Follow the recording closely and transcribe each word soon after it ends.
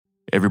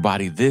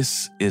Everybody,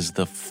 this is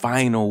the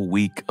final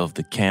week of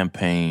the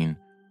campaign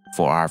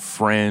for our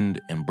friend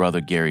and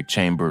brother Gary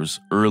Chambers.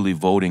 Early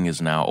voting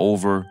is now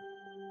over.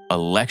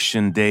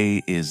 Election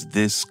day is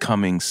this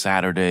coming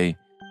Saturday,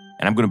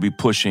 and I'm going to be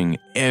pushing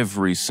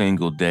every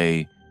single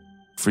day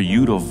for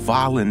you to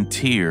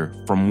volunteer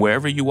from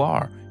wherever you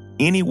are,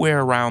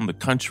 anywhere around the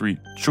country.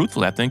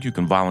 Truthfully, I think you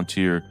can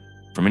volunteer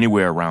from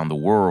anywhere around the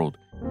world.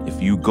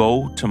 If you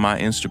go to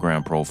my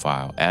Instagram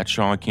profile, at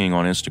Sean King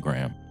on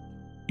Instagram,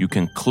 you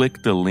can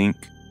click the link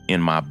in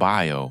my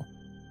bio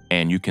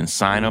and you can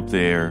sign up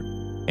there.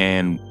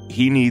 And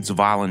he needs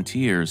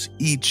volunteers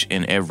each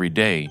and every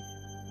day.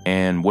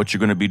 And what you're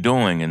going to be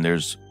doing, and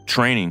there's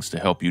trainings to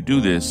help you do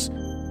this,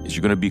 is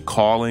you're going to be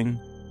calling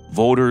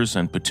voters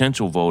and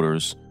potential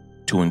voters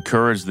to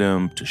encourage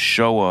them to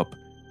show up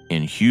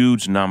in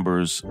huge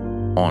numbers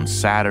on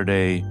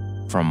Saturday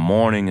from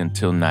morning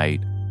until night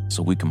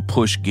so we can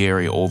push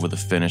Gary over the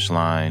finish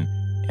line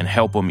and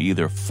help him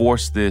either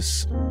force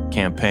this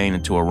campaign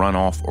into a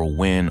runoff or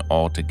win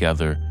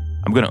altogether.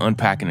 I'm going to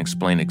unpack and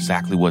explain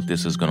exactly what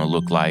this is going to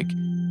look like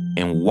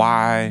and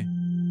why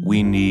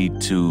we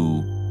need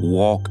to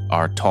walk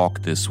our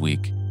talk this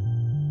week.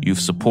 You've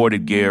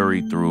supported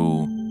Gary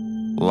through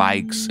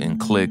likes and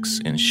clicks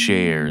and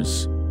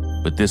shares,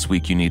 but this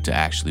week you need to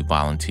actually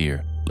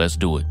volunteer. Let's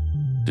do it.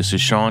 This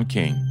is Sean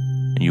King,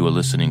 and you are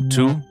listening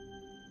to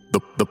The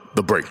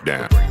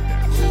Breakdown.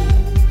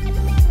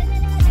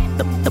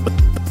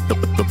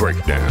 The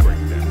Breakdown.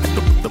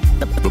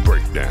 The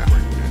Breakdown.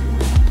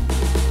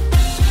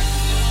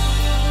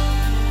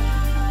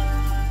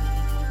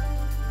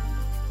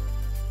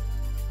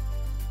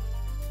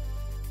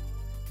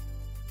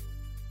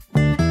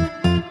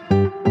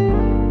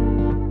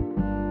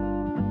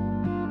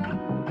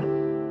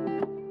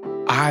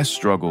 I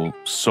struggle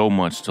so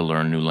much to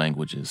learn new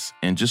languages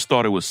and just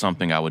thought it was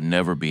something I would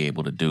never be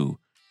able to do.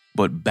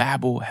 But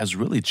Babbel has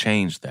really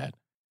changed that.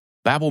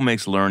 Babbel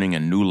makes learning a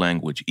new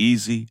language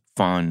easy,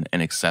 fun,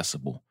 and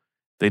accessible.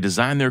 They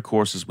design their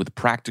courses with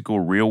practical,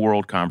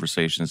 real-world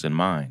conversations in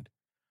mind.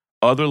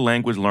 Other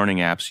language learning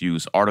apps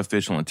use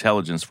artificial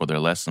intelligence for their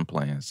lesson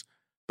plans,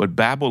 but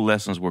Babbel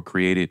lessons were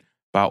created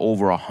by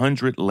over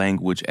 100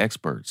 language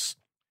experts.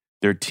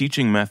 Their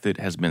teaching method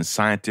has been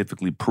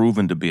scientifically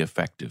proven to be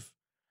effective.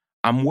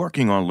 I'm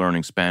working on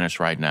learning Spanish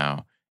right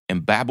now,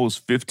 and Babbel's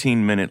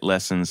 15-minute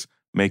lessons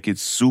make it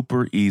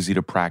super easy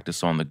to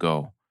practice on the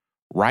go.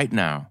 Right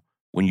now,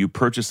 when you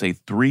purchase a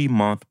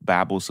 3-month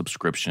Babbel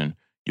subscription,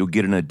 you'll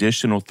get an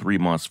additional 3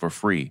 months for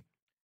free.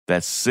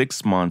 That's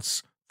 6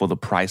 months for the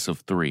price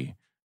of 3.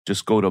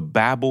 Just go to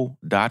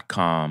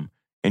Babbel.com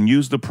and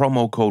use the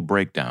promo code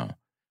BREAKDOWN.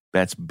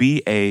 That's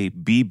BABBEL.com.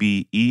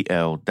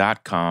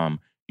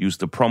 Use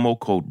the promo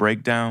code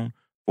BREAKDOWN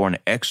for an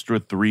extra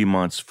 3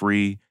 months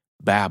free.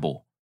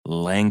 Babbel,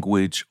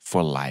 language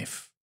for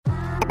life.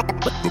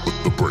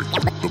 The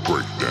Breakdown. The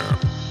Breakdown.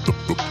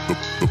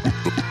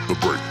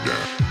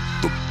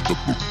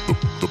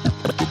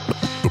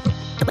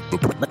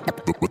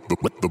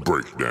 The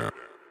Breakdown.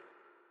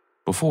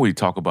 Before we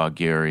talk about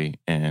Gary,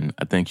 and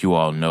I think you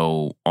all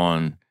know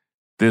on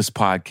this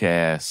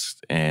podcast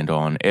and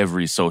on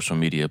every social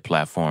media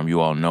platform, you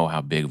all know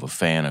how big of a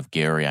fan of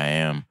Gary I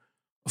am.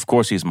 Of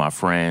course, he's my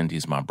friend.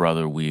 He's my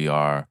brother. We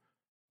are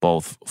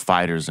both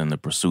fighters in the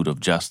pursuit of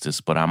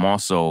justice, but I'm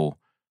also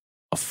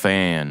a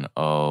fan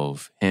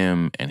of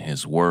him and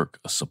his work,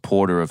 a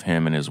supporter of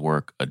him and his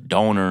work, a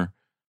donor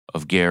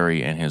of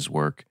Gary and his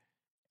work.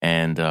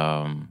 And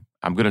I'm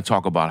going to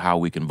talk about how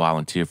we can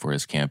volunteer for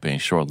his campaign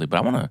shortly, but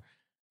I want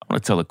to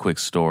tell a quick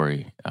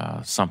story,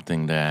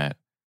 something that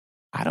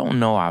I don't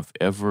know I've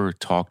ever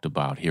talked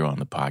about here on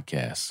the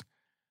podcast.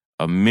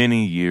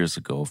 Many years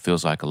ago,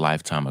 feels like a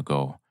lifetime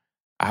ago,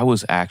 I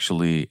was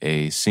actually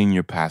a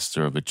senior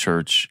pastor of a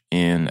church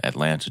in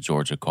Atlanta,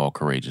 Georgia called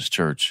Courageous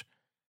Church.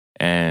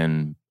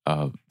 And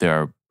there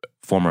are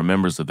former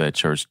members of that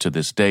church to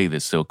this day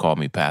that still call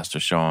me Pastor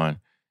Sean.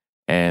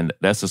 And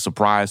that's a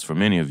surprise for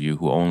many of you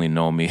who only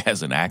know me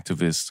as an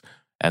activist,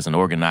 as an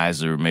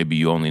organizer. Maybe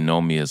you only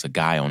know me as a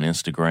guy on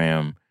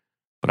Instagram.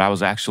 But I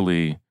was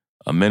actually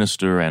a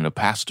minister and a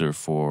pastor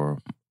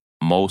for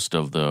most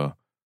of the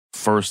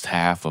first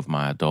half of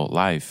my adult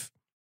life.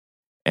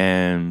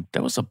 And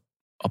there was a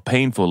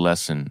painful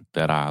lesson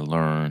that I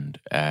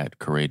learned at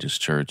Courageous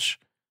Church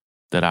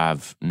that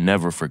I've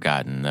never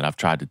forgotten, that I've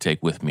tried to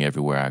take with me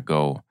everywhere I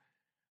go.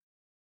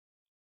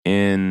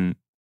 In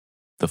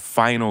the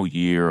final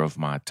year of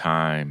my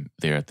time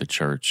there at the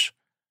church,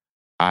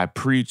 I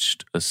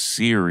preached a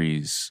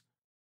series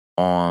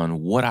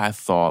on what I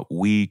thought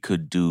we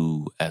could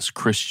do as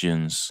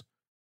Christians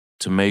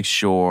to make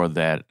sure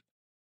that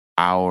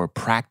our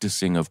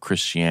practicing of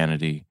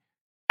Christianity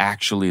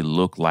actually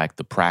looked like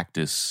the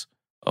practice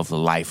of the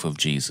life of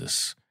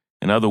Jesus.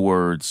 In other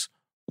words,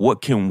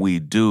 what can we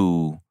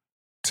do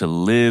to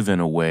live in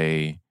a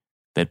way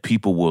that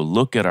people will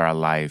look at our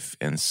life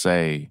and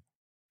say,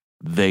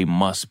 they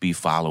must be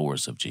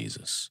followers of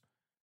Jesus?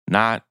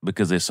 Not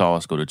because they saw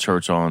us go to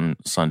church on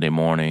Sunday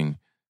morning,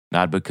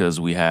 not because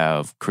we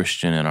have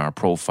Christian in our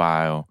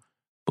profile,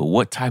 but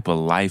what type of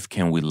life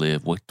can we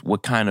live?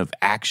 What kind of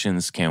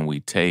actions can we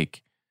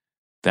take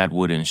that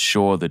would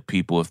ensure that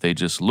people, if they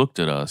just looked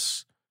at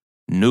us,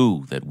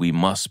 knew that we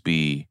must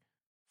be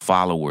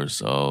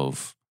followers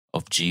of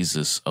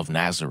Jesus of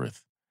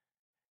Nazareth?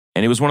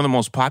 And it was one of the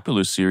most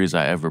popular series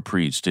I ever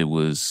preached. It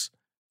was,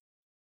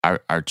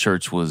 our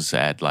church was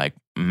at like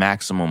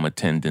maximum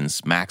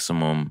attendance,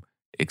 maximum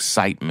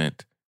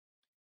excitement.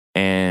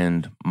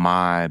 And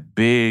my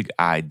big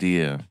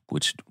idea,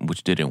 which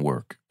didn't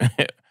work,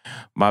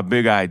 my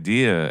big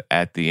idea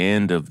at the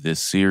end of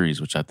this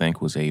series, which I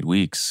think was 8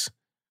 weeks,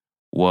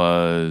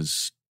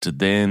 was to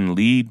then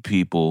lead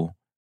people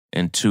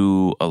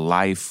into a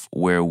life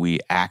where we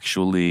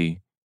actually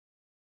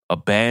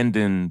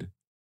abandoned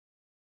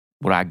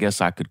what I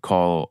guess I could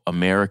call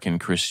American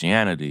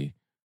Christianity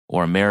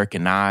or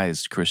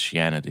Americanized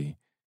Christianity.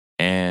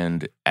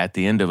 And at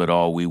the end of it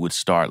all, we would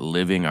start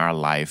living our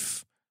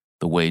life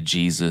the way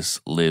Jesus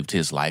lived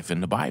his life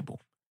in the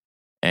Bible.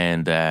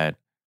 And that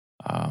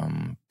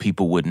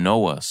people would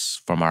know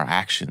us from our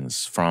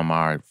actions, from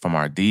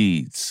our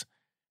deeds.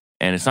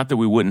 And it's not that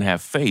we wouldn't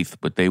have faith,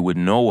 but they would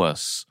know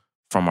us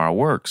from our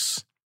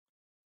works.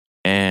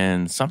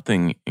 And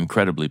something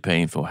incredibly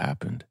painful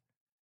happened.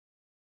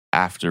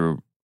 After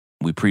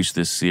we preached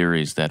this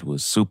series that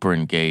was super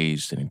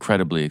engaged and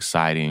incredibly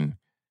exciting,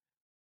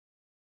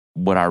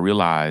 what I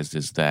realized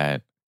is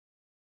that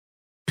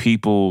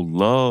people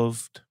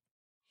loved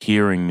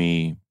hearing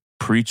me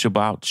preach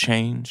about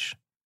change,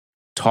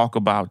 talk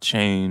about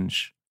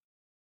change,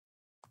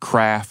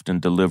 craft and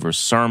deliver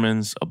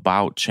sermons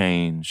about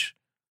change.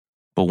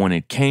 But when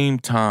it came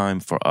time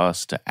for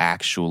us to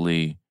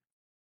actually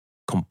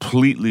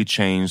completely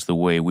change the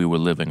way we were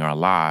living our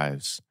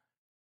lives,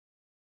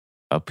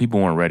 people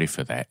weren't ready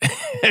for that.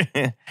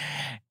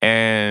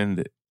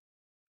 And,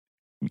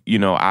 you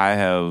know, I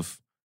have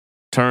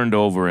turned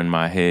over in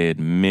my head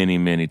many,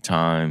 many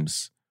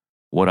times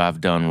what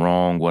I've done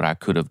wrong, what I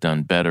could have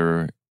done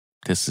better.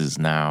 This is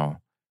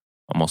now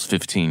almost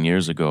 15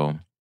 years ago.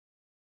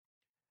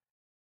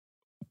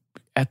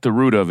 At the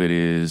root of it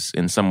is,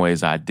 in some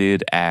ways, I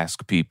did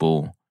ask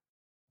people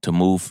to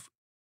move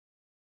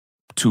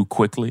too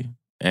quickly,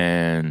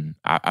 and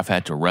I've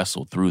had to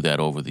wrestle through that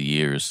over the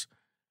years.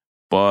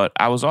 But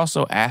I was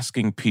also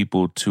asking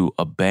people to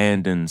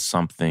abandon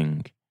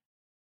something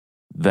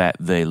that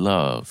they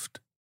loved,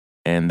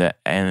 and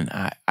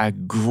I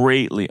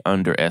greatly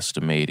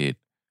underestimated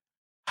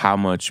how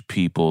much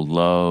people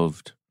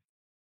loved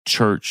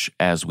church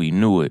as we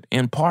knew it,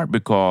 in part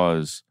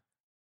because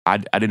I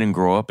didn't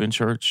grow up in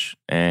church,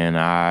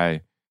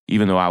 and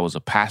even though I was a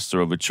pastor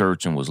of a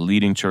church and was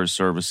leading church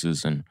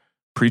services and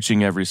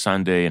preaching every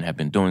Sunday and have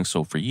been doing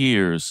so for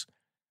years,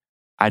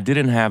 I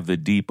didn't have the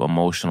deep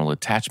emotional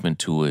attachment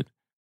to it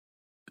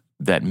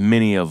that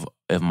many of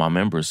my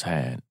members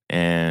had.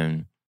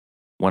 And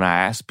when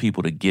I asked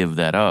people to give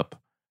that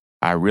up,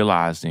 I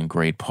realized in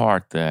great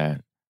part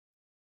that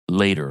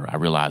later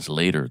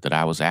that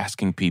I was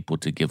asking people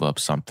to give up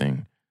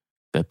something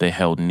that they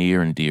held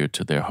near and dear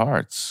to their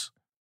hearts.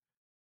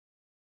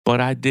 But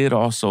I did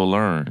also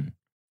learn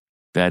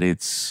that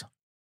it's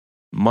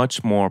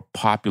much more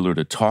popular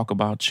to talk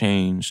about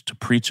change, to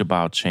preach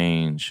about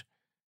change,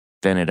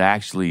 than it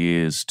actually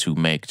is to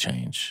make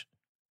change.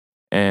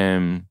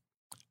 And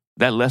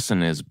that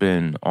lesson has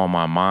been on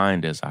my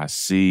mind as I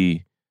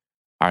see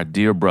our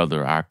dear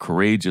brother, our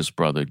courageous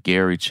brother,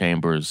 Gary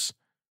Chambers,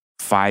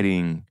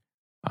 fighting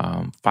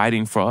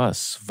for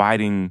us,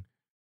 fighting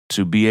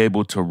to be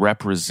able to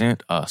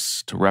represent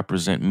us, to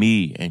represent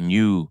me and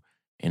you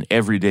and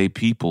everyday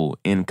people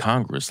in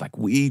Congress. Like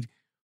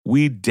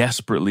we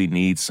desperately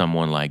need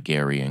someone like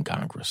Gary in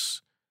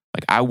Congress.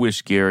 Like I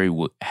wish Gary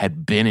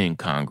had been in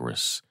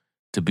Congress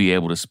to be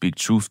able to speak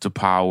truth to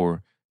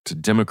power to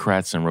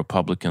Democrats and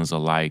Republicans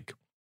alike.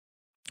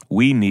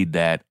 We need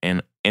that.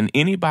 And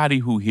anybody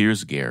who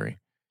hears Gary,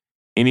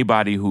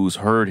 anybody who's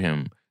heard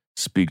him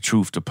speak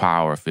truth to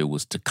power, if it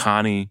was to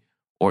Connie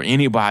or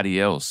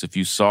anybody else, if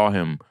you saw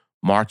him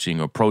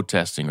marching or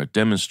protesting or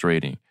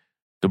demonstrating,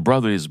 the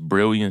brother is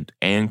brilliant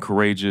and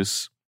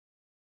courageous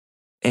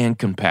and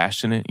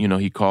compassionate. You know,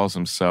 he calls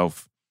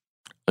himself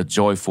a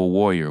joyful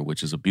warrior,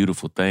 which is a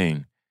beautiful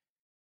thing.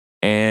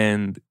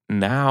 And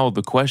now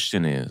the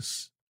question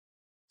is,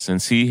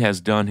 since he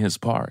has done his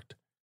part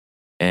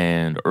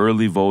and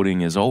early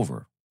voting is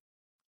over,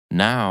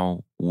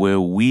 now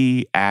will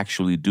we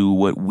actually do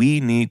what we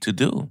need to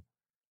do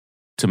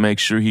to make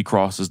sure he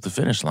crosses the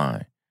finish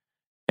line?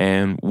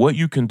 And what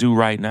you can do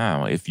right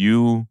now, if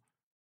you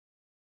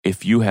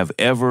have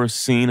ever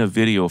seen a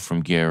video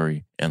from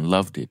Gary and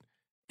loved it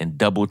and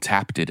double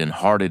tapped it and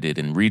hearted it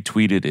and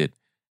retweeted it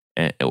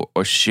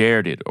or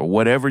shared it or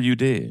whatever you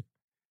did,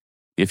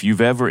 if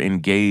you've ever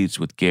engaged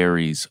with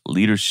Gary's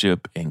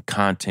leadership and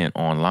content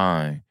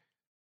online,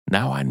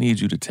 now I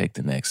need you to take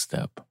the next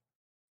step.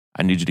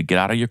 I need you to get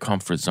out of your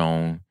comfort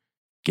zone,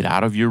 get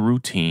out of your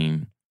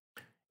routine,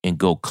 and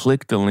go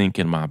click the link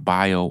in my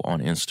bio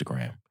on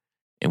Instagram.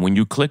 And when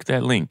you click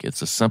that link,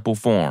 it's a simple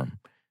form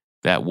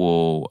that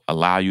will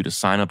allow you to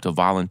sign up to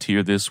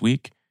volunteer this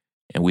week.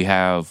 And we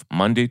have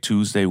Monday,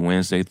 Tuesday,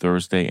 Wednesday,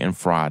 Thursday, and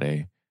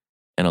Friday.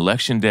 And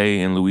Election Day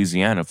in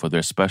Louisiana for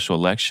their special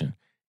election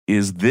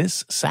is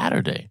this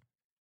Saturday.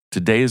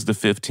 Today is the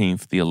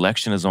 15th. The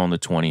election is on the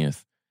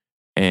 20th.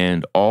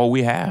 And all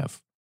we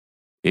have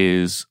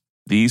is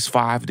these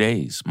 5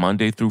 days,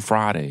 Monday through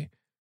Friday,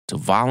 to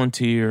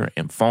volunteer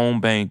and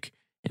phone bank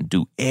and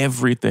do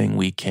everything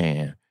we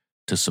can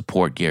to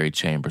support Gary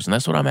Chambers. And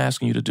that's what I'm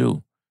asking you to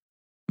do.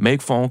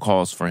 Make phone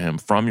calls for him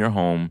from your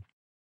home.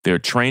 There are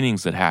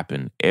trainings that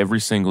happen every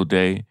single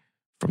day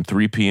from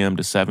 3 p.m.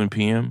 to 7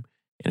 p.m.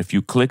 And if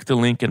you click the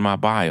link in my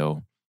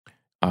bio,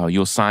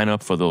 you'll sign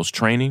up for those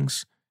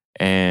trainings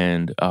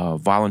and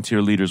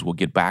volunteer leaders will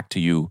get back to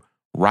you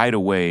right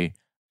away.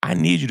 I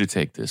need you to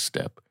take this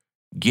step.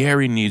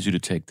 Gary needs you to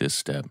take this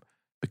step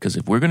because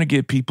if we're going to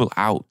get people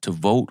out to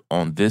vote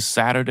on this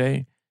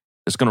Saturday,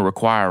 it's going to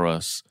require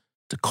us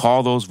to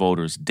call those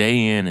voters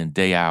day in and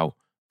day out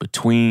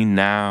between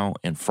now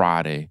and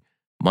Friday.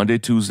 Monday,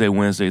 Tuesday,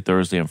 Wednesday,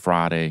 Thursday, and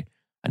Friday.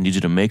 I need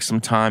you to make some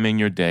time in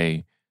your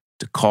day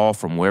to call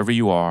from wherever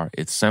you are.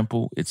 It's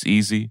simple, it's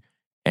easy,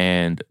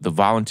 and the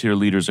volunteer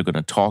leaders are going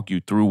to talk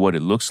you through what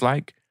it looks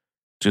like.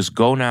 Just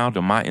go now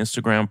to my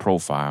Instagram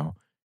profile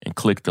and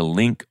click the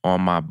link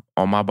on my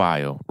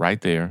bio right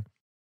there.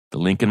 The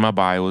link in my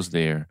bio is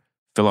there.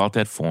 Fill out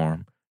that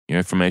form. Your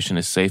information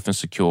is safe and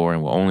secure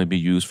and will only be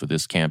used for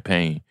this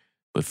campaign.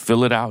 But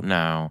fill it out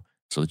now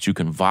so that you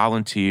can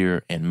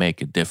volunteer and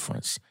make a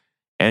difference.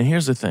 And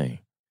here's the thing.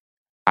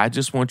 I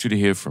just want you to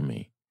hear from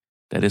me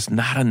that it's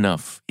not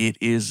enough. It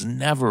is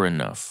never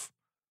enough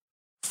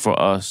for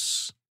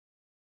us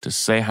to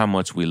say how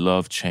much we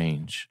love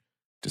change,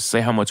 to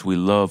say how much we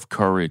love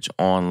courage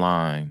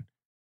online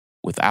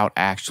without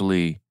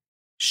actually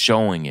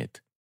showing it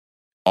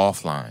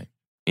offline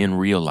in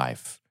real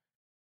life.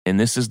 And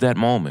this is that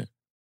moment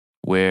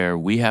where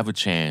we have a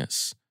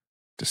chance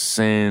to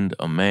send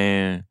a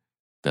man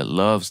that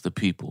loves the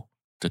people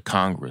to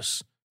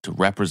Congress to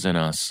represent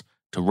us,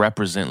 to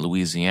represent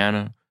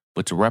Louisiana,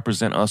 but to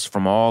represent us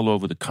from all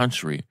over the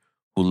country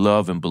who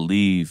love and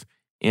believe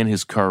in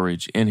his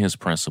courage, in his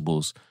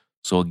principles.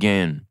 So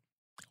again,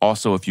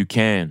 also if you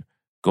can,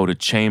 go to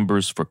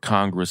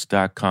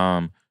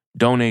chambersforcongress.com,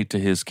 donate to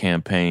his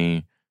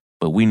campaign,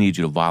 but we need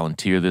you to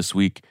volunteer this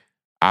week.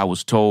 I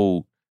was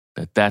told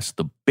that that's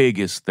the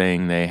biggest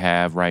thing they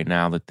have right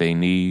now that they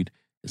need,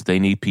 is they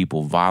need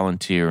people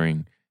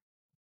volunteering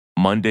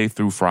Monday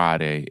through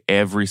Friday,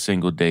 every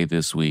single day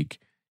this week.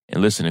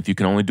 And listen, if you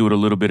can only do it a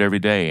little bit every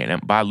day,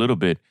 and by a little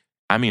bit,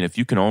 I mean if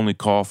you can only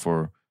call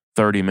for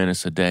 30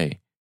 minutes a day,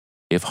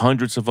 if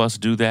hundreds of us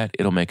do that,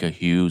 it'll make a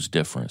huge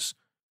difference.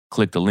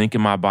 Click the link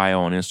in my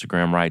bio on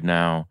Instagram right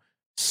now,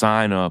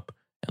 sign up,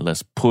 and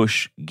let's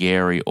push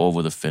Gary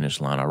over the finish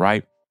line, all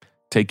right?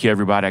 Take care,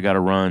 everybody. I got to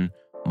run.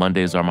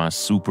 Mondays are my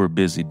super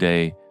busy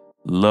day.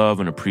 Love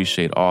and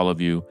appreciate all of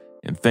you.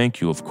 And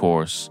thank you, of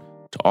course,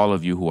 to all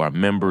of you who are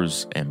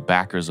members and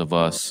backers of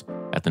us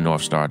at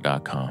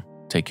thenorthstar.com.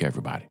 Take care,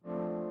 everybody.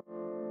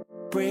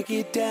 Break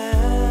it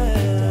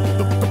down.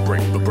 The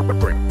breakdown.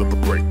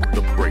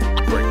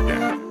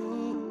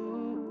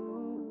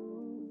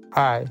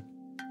 Hi,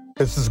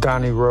 this is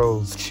Donnie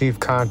Rose, Chief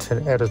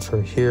Content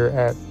Editor here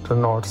at The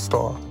North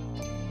Star.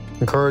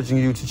 Encouraging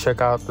you to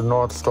check out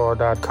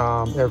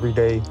thenorthstar.com every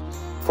day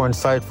for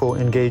insightful,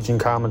 engaging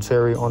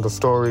commentary on the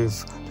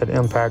stories that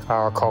impact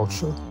our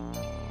culture.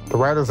 The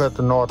writers at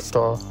The North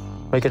Star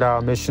make it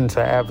our mission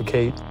to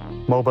advocate,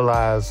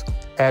 mobilize,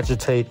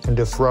 agitate, and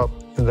disrupt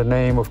in the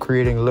name of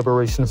creating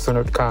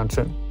liberation-centered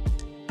content.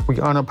 We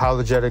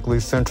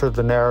unapologetically center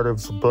the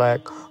narratives of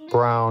Black,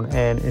 Brown,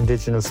 and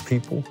Indigenous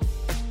people.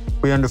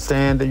 We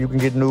understand that you can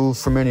get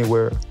news from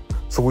anywhere,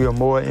 so we are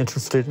more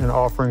interested in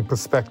offering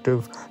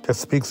perspective that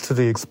speaks to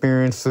the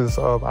experiences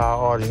of our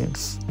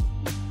audience.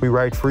 We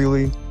write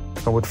freely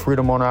and with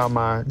freedom on our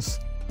minds.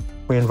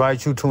 We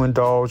invite you to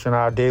indulge in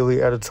our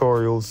daily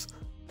editorials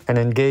and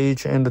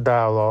engage in the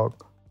dialogue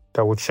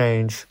that will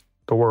change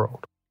the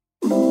world.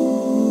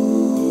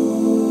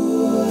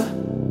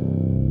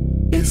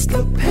 It's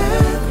the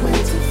past.